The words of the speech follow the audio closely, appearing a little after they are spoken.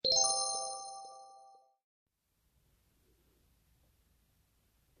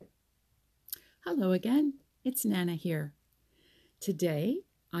Hello again, it's Nana here. Today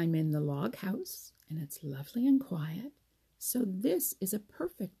I'm in the log house and it's lovely and quiet, so this is a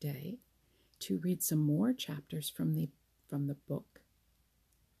perfect day to read some more chapters from the book,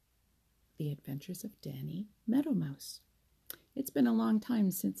 The Adventures of Danny Meadow Mouse. It's been a long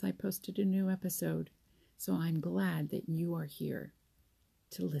time since I posted a new episode, so I'm glad that you are here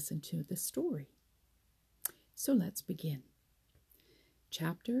to listen to the story. So let's begin.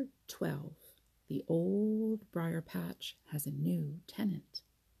 Chapter 12. The Old Briar Patch Has a New Tenant.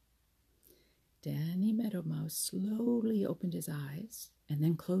 Danny Meadow Mouse slowly opened his eyes and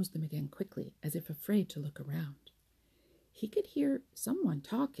then closed them again quickly, as if afraid to look around. He could hear someone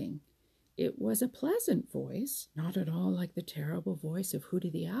talking. It was a pleasant voice, not at all like the terrible voice of Hooty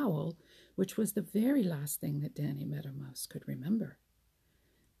the Owl, which was the very last thing that Danny Meadow Mouse could remember.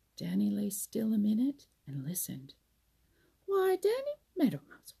 Danny lay still a minute and listened. "Why, Danny Meadow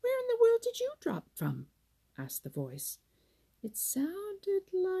Mouse, where in the world did you drop from?" asked the voice. It sounded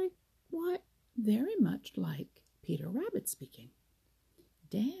like, very much like Peter Rabbit speaking.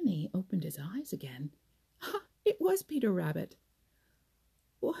 Danny opened his eyes again. Ha! It was Peter Rabbit.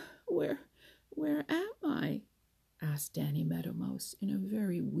 Where am I?" asked Danny Meadow Mouse in a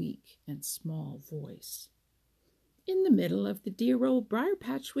very weak and small voice. "In the middle of the dear old briar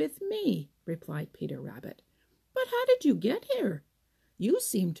patch with me," replied Peter Rabbit. "But how did you get here? You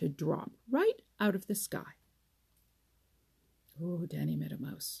seem to drop right out of the sky." Oh, Danny Meadow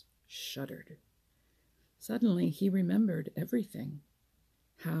Mouse shuddered. Suddenly he remembered everything.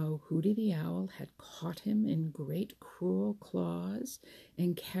 How Hooty the Owl had caught him in great cruel claws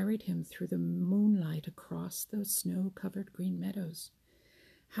and carried him through the moonlight across those snow-covered green meadows.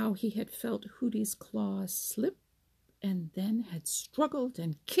 How he had felt Hooty's claws slip and then had struggled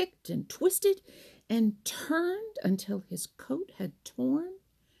and kicked and twisted and turned until his coat had torn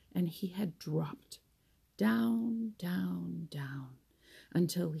and he had dropped down, down, down,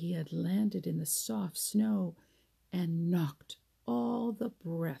 until he had landed in the soft snow and knocked all the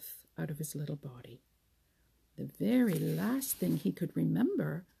breath out of his little body. The very last thing he could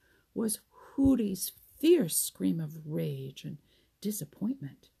remember was Hooty's fierce scream of rage and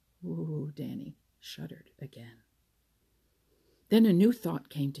disappointment. Ooh, Danny shuddered again. Then a new thought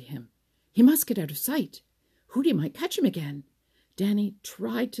came to him. He must get out of sight. Hooty might catch him again. Danny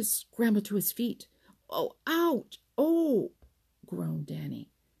tried to scramble to his feet. "Oh, ouch! Oh!" groaned Danny,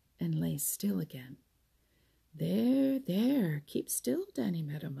 and lay still again. There, keep still, Danny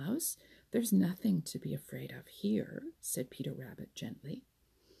Meadow Mouse. There's nothing to be afraid of here," said Peter Rabbit gently.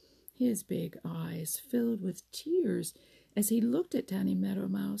 His big eyes filled with tears as he looked at Danny Meadow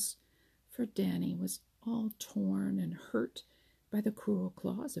Mouse, for Danny was all torn and hurt by the cruel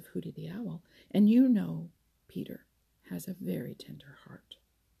claws of Hooty the Owl, and you know Peter has a very tender heart.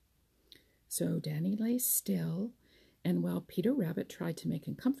 So Danny lay still, and while Peter Rabbit tried to make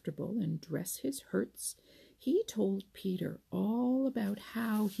him comfortable and dress his hurts, he told Peter all about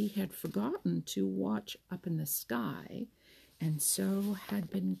how he had forgotten to watch up in the sky and so had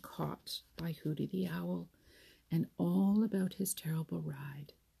been caught by Hooty the Owl, and all about his terrible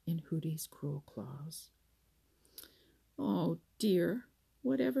ride in Hooty's cruel claws. "Oh dear,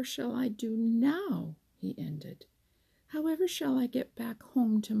 whatever shall I do now?" he ended. "However shall I get back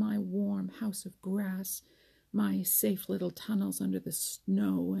home to my warm house of grass, my safe little tunnels under the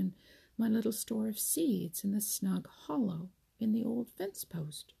snow, and my little store of seeds in the snug hollow in the old fence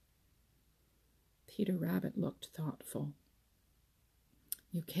post?" Peter Rabbit looked thoughtful.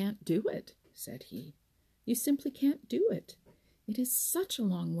 "You can't do it," said he. "You simply can't do it. It is such a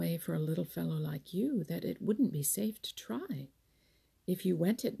long way for a little fellow like you that it wouldn't be safe to try. If you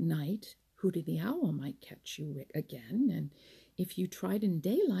went at night, Hooty the Owl might catch you again, and if you tried in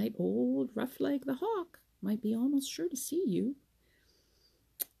daylight, old Roughleg the Hawk might be almost sure to see you.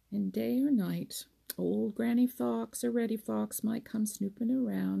 And day or night, old Granny Fox or Reddy Fox might come snooping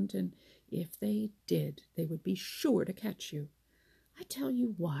around, and if they did, they would be sure to catch you. I tell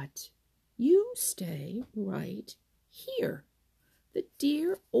you what, you stay right here. The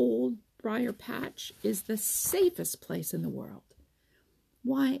dear old briar patch is the safest place in the world.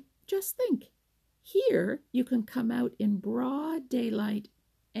 Why, just think, here you can come out in broad daylight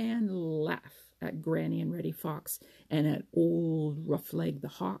and laugh at Granny and Reddy Fox and at old Roughleg the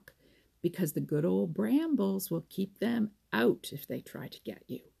Hawk, because the good old brambles will keep them out if they try to get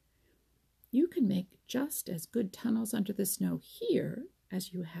you. You can make just as good tunnels under the snow here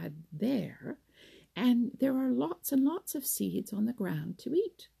as you had there, and there are lots and lots of seeds on the ground to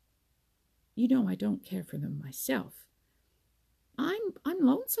eat. You know I don't care for them myself. I'm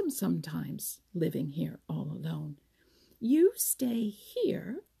lonesome sometimes, living here all alone. You stay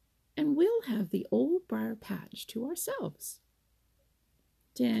here and we'll have the Old Briar patch to ourselves."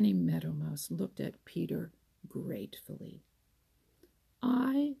 Danny Meadow Mouse looked at Peter gratefully.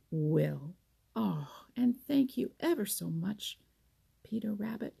 "I will. Oh, and thank you ever so much, Peter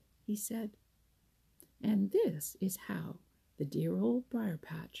Rabbit," he said. And this is how the dear Old Briar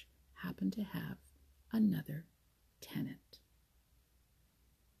patch happened to have another tenant.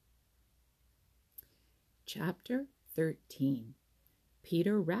 Chapter 13.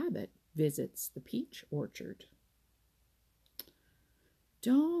 Peter Rabbit Visits the Peach Orchard.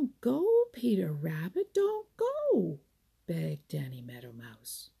 "Don't go, Peter Rabbit, don't go," begged Danny Meadow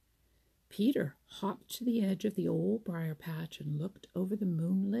Mouse. Peter hopped to the edge of the Old Briar patch and looked over the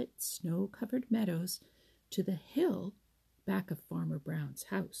moonlit, snow-covered meadows to the hill back of Farmer Brown's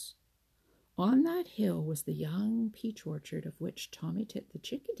house. On that hill was the young peach orchard of which Tommy Tit the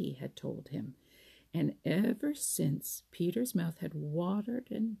Chickadee had told him, and ever since Peter's mouth had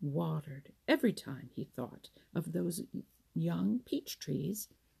watered and watered every time he thought of those young peach trees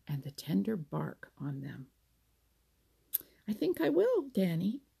and the tender bark on them. "I think I will,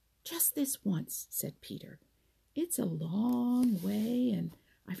 Danny, just this once," said Peter. "It's a long way, and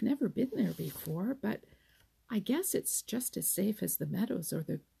I've never been there before, but I guess it's just as safe as the meadows or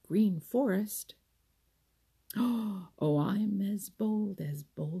the Green Forest." "Oh, I'm as bold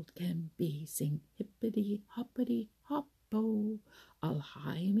can be. Sing hippity hoppity hoppo. I'll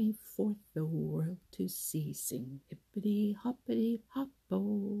hie me forth the world to see. Sing hippity hoppity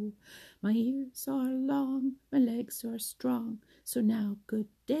hoppo. My ears are long, my legs are strong. So now good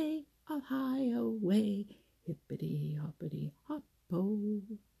day, I'll hie away. Hippity hoppity hoppo."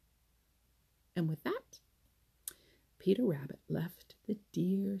 And with that, Peter Rabbit left the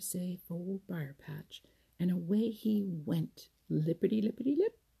dear, safe Old Briar patch, and away he went,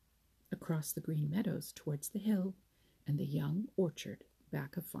 lippity-lippity-lip, across the Green Meadows towards the hill and the young orchard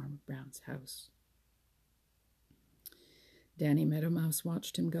back of Farmer Brown's house. Danny Meadow Mouse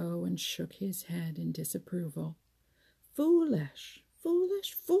watched him go and shook his head in disapproval. "Foolish,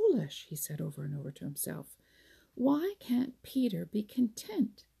 foolish, foolish," he said over and over to himself. "Why can't Peter be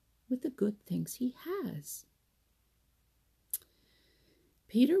content with the good things he has?"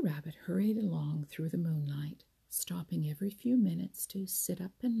 Peter Rabbit hurried along through the moonlight, stopping every few minutes to sit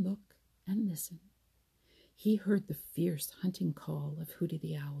up and look and listen. He heard the fierce hunting call of Hooty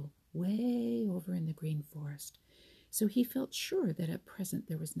the Owl way over in the Green Forest, so he felt sure that at present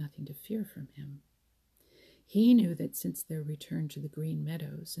there was nothing to fear from him. He knew that since their return to the Green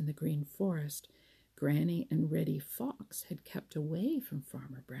Meadows and the Green Forest, Granny and Reddy Fox had kept away from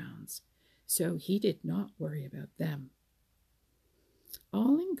Farmer Brown's, so he did not worry about them.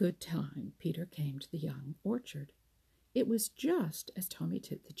 All in good time, Peter came to the young orchard. It was just as Tommy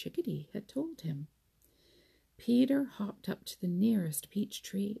Tit the Chickadee had told him. Peter hopped up to the nearest peach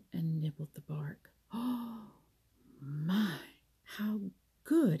tree and nibbled the bark. Oh, my, how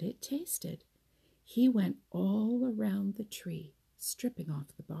good it tasted! He went all around the tree, stripping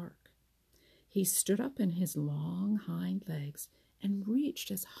off the bark. He stood up in his long hind legs and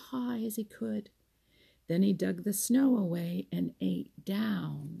reached as high as he could. Then he dug the snow away and ate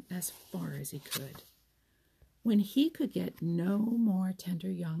down as far as he could. When he could get no more tender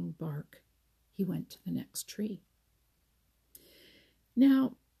young bark, he went to the next tree.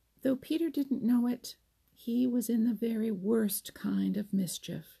 Now, though Peter didn't know it, he was in the very worst kind of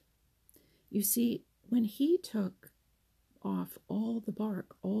mischief. You see, when he took off all the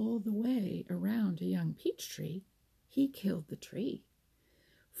bark all the way around a young peach tree, he killed the tree.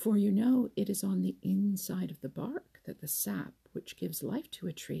 For you know it is on the inside of the bark that the sap which gives life to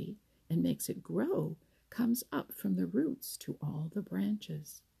a tree and makes it grow comes up from the roots to all the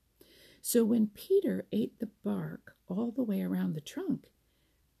branches. So when Peter ate the bark all the way around the trunk,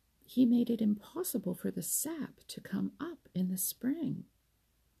 he made it impossible for the sap to come up in the spring.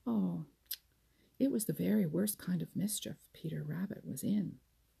 Oh, it was the very worst kind of mischief Peter Rabbit was in.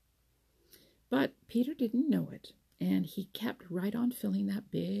 But Peter didn't know it, and he kept right on filling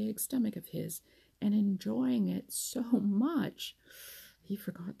that big stomach of his and enjoying it so much he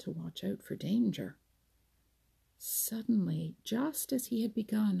forgot to watch out for danger. Suddenly, just as he had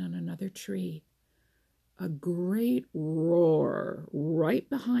begun on another tree, a great roar right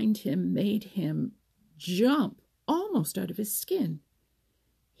behind him made him jump almost out of his skin.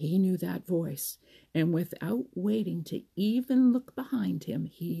 He knew that voice, and without waiting to even look behind him,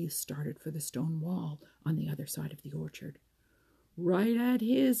 he started for the stone wall on the other side of the orchard. Right at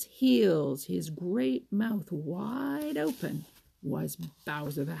his heels, his great mouth wide open, was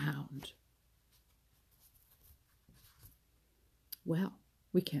Bowser the Hound. Well,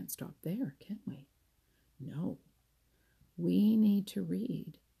 we can't stop there, can we? No. We need to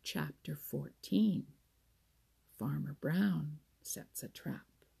read Chapter 14. Farmer Brown Sets a Trap.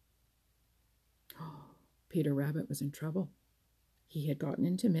 Oh, Peter Rabbit was in trouble. He had gotten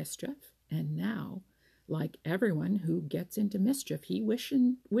into mischief, and now, like everyone who gets into mischief, he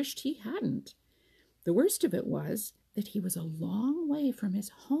wished he hadn't. The worst of it was that he was a long way from his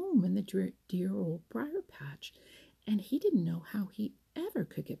home in the dear old briar patch, and he didn't know how he ever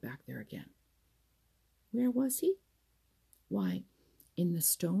could get back there again. Where was he? Why, in the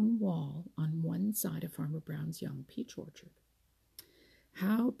stone wall on one side of Farmer Brown's young peach orchard.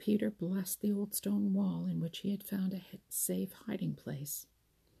 How Peter blessed the old stone wall in which he had found a safe hiding place.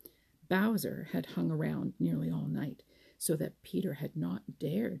 Bowser had hung around nearly all night, so that Peter had not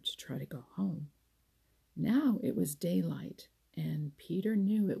dared to try to go home. Now it was daylight, and Peter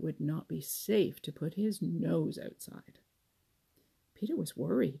knew it would not be safe to put his nose outside. Peter was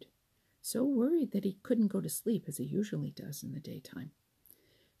worried, so worried that he couldn't go to sleep as he usually does in the daytime.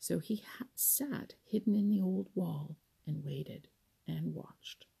 So he sat hidden in the old wall and waited and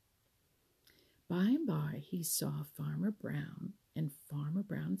watched. By and by he saw Farmer Brown and Farmer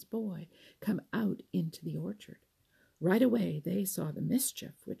Brown's boy come out into the orchard. Right away they saw the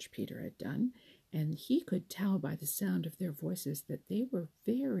mischief which Peter had done, and he could tell by the sound of their voices that they were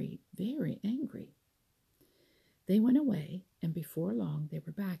very, very angry. They went away, and before long they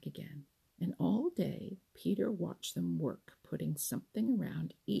were back again, and all day Peter watched them work, putting something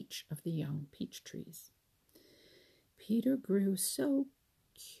around each of the young peach trees. Peter grew so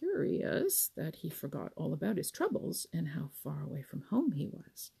curious that he forgot all about his troubles and how far away from home he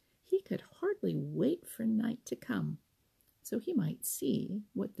was. He could hardly wait for night to come, so he might see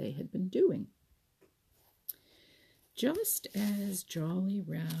what they had been doing. Just as jolly,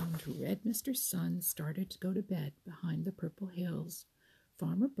 round, red Mr. Sun started to go to bed behind the purple hills,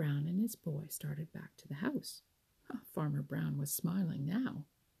 Farmer Brown and his boy started back to the house. Farmer Brown was smiling now.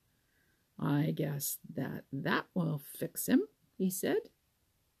 "I guess that will fix him," he said.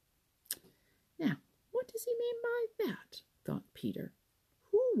 Now, what does he mean by that? Thought Peter.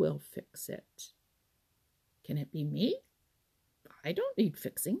 Who will fix it? Can it be me? I don't need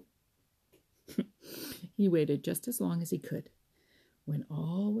fixing. He waited just as long as he could. When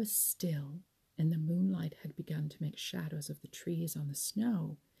all was still and the moonlight had begun to make shadows of the trees on the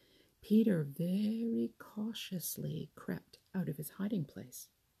snow, Peter very cautiously crept out of his hiding place.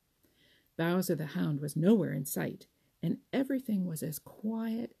 Bowser the Hound was nowhere in sight, and everything was as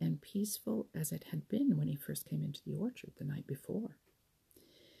quiet and peaceful as it had been when he first came into the orchard the night before.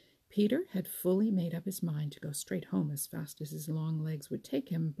 Peter had fully made up his mind to go straight home as fast as his long legs would take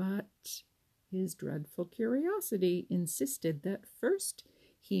him, but his dreadful curiosity insisted that first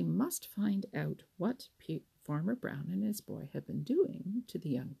he must find out what Farmer Brown and his boy had been doing to the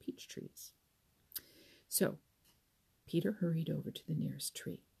young peach trees. So Peter hurried over to the nearest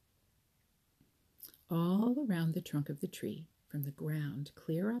tree. All around the trunk of the tree, from the ground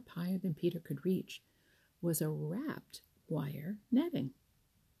clear up higher than Peter could reach, was a wrapped wire netting.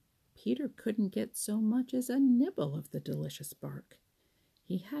 Peter couldn't get so much as a nibble of the delicious bark.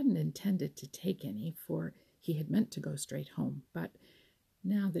 He hadn't intended to take any, for he had meant to go straight home, but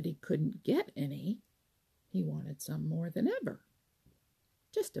now that he couldn't get any, he wanted some more than ever.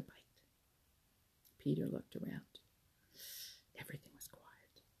 Just a bite. Peter looked around. Everything was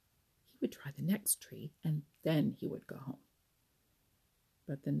quiet. He would try the next tree, and then he would go home.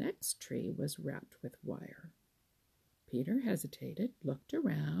 But the next tree was wrapped with wire. Peter hesitated, looked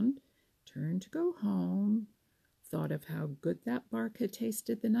around, turned to go home, thought of how good that bark had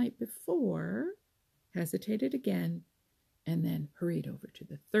tasted the night before, hesitated again, and then hurried over to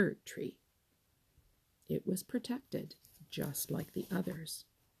the third tree. It was protected, just like the others.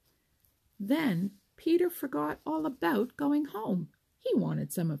 Then Peter forgot all about going home. He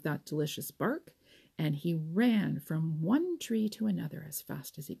wanted some of that delicious bark, and he ran from one tree to another as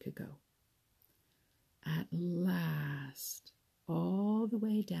fast as he could go. At last, all the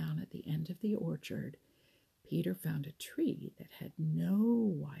way down at the end of the orchard, Peter found a tree that had no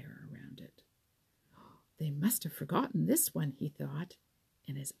wire around it. They must have forgotten this one, he thought,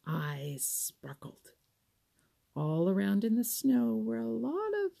 and his eyes sparkled. All around in the snow were a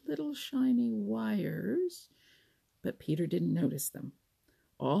lot of little shiny wires, but Peter didn't notice them.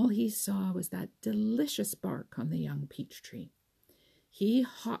 All he saw was that delicious bark on the young peach tree. He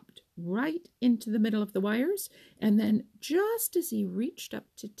hopped right into the middle of the wires, and then just as he reached up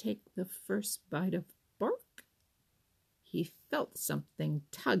to take the first bite of bark, he felt something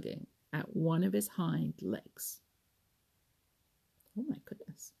tugging at one of his hind legs. Oh my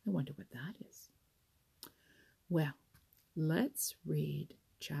goodness, I wonder what that is. Well, let's read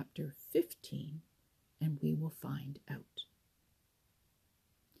chapter 15 and we will find out.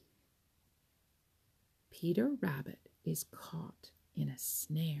 Peter Rabbit is caught in a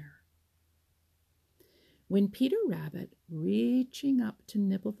snare. When Peter Rabbit, reaching up to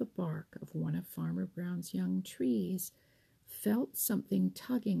nibble the bark of one of Farmer Brown's young trees, felt something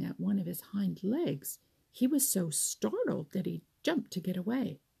tugging at one of his hind legs, he was so startled that he jumped to get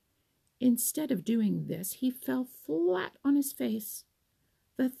away. Instead of doing this, he fell flat on his face.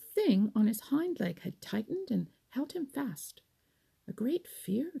 The thing on his hind leg had tightened and held him fast. A great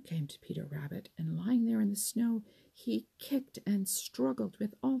fear came to Peter Rabbit, and lying there in the snow, he kicked and struggled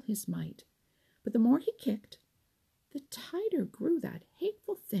with all his might. But the more he kicked, the tighter grew that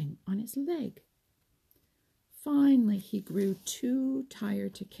hateful thing on his leg. Finally, he grew too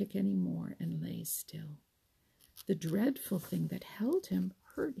tired to kick any more and lay still. The dreadful thing that held him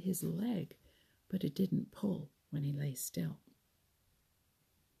hurt his leg, but it didn't pull when he lay still.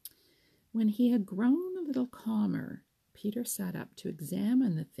 When he had grown a little calmer, Peter sat up to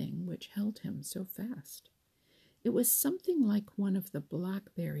examine the thing which held him so fast. It was something like one of the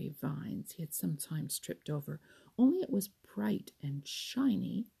blackberry vines he had sometimes tripped over, only it was bright and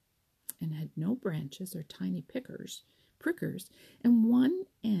shiny and had no branches or tiny prickers, and one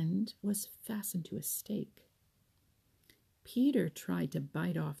end was fastened to a stake. Peter tried to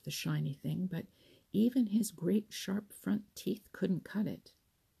bite off the shiny thing, but even his great sharp front teeth couldn't cut it.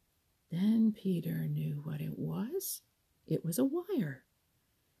 Then Peter knew what it was. It was a wire.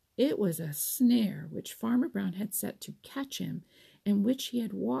 It was a snare which Farmer Brown had set to catch him, and which he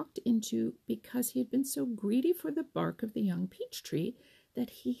had walked into because he had been so greedy for the bark of the young peach tree that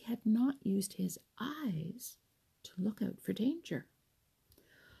he had not used his eyes to look out for danger.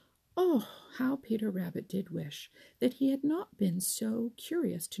 Oh, how Peter Rabbit did wish that he had not been so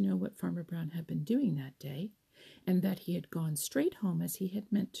curious to know what Farmer Brown had been doing that day, and that he had gone straight home as he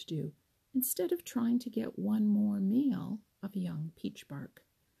had meant to do, instead of trying to get one more meal of young peach bark.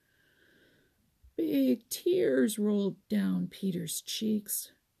 Big tears rolled down Peter's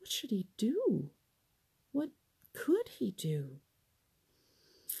cheeks. What should he do? What could he do?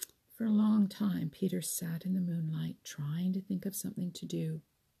 For a long time, Peter sat in the moonlight, trying to think of something to do.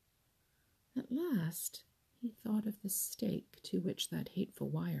 At last, he thought of the stake to which that hateful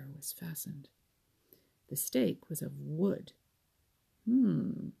wire was fastened. The stake was of wood.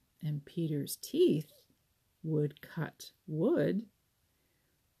 And Peter's teeth would cut wood.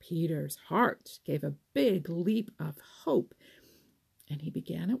 Peter's heart gave a big leap of hope, and he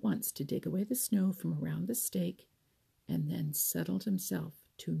began at once to dig away the snow from around the stake, and then settled himself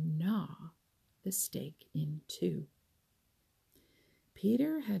to gnaw the stake in two.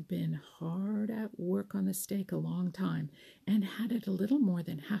 Peter had been hard at work on the stake a long time, and had it a little more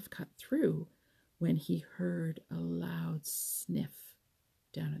than half cut through, when he heard a loud sniff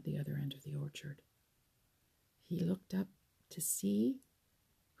down at the other end of the orchard. He looked up to see.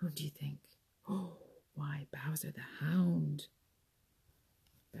 Whom do you think? Oh, why, Bowser the Hound.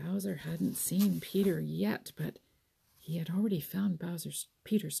 Bowser hadn't seen Peter yet, but he had already found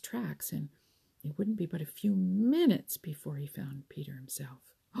Peter's tracks, and it wouldn't be but a few minutes before he found Peter himself.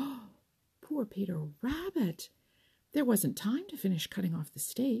 Oh, poor Peter Rabbit! There wasn't time to finish cutting off the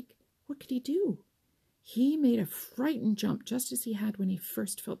stake. What could he do? He made a frightened jump, just as he had when he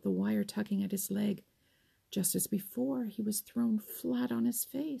first felt the wire tugging at his leg. Just as before, he was thrown flat on his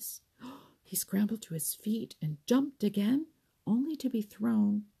face. He scrambled to his feet and jumped again, only to be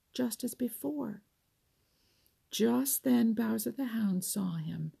thrown just as before. Just then Bowser the Hound saw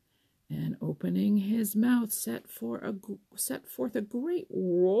him, and opening his mouth set forth a great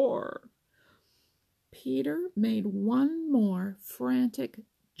roar. Peter made one more frantic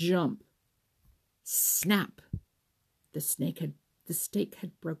jump. Snap! The stake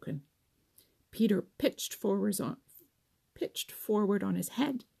had broken. Peter pitched forward on his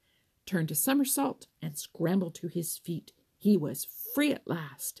head, turned a somersault, and scrambled to his feet. He was free at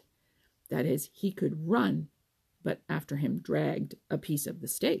last. That is, he could run, but after him dragged a piece of the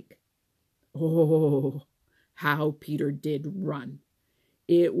stake. Oh, how Peter did run!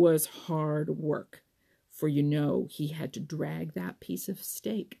 It was hard work, for you know he had to drag that piece of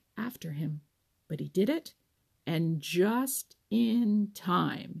stake after him. But he did it, and just in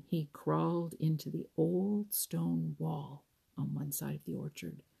time he crawled into the old stone wall on one side of the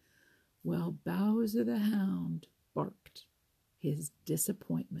orchard, while Bowser the Hound barked his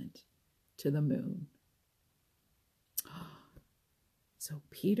disappointment to the moon. So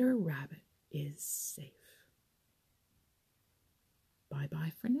Peter Rabbit is safe.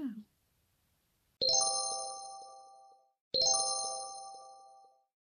 Bye-bye for now.